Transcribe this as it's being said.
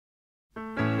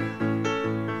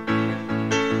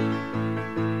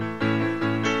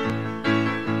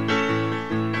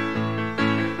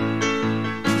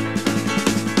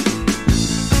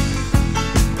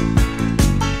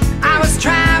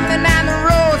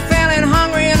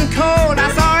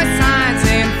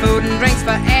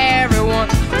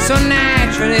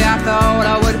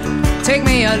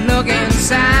a look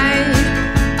inside.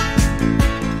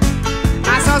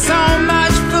 I saw so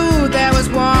much food, there was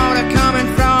water coming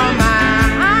from my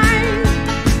eyes.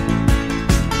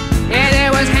 Yeah,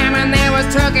 there was ham and there was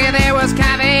turkey, there was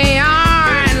caviar,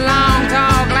 and long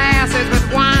tall glasses with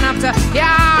wine up to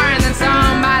yar. And then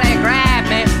somebody grabbed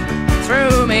me,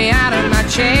 threw me out of my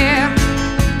chair,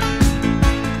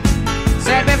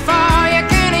 said before you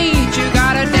can eat you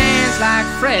gotta dance like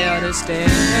Fred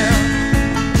Astaire.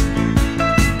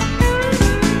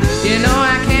 You know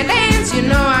I can dance, you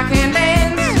know I can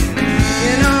dance,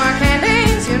 you know I can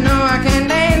dance, you know I can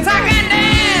dance, I can dance.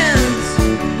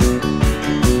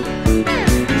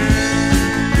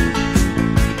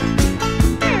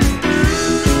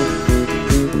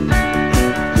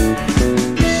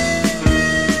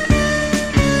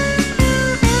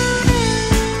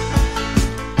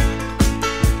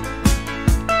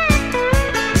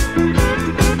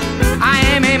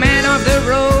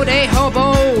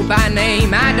 By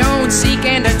name, I don't seek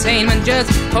entertainment, just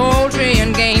poetry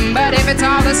and game. But if it's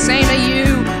all the same to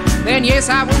you, then yes,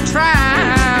 I will try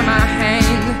my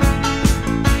hand.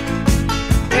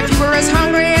 If you were as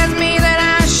hungry as me, then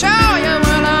I'm sure you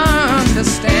will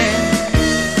understand.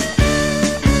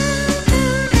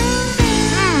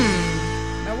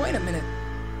 Now wait a minute.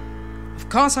 Of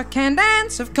course I can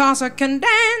dance, of course I can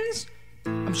dance.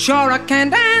 I'm sure I can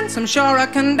dance, I'm sure I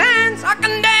can dance, I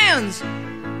can dance.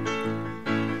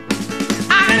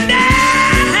 I can dance.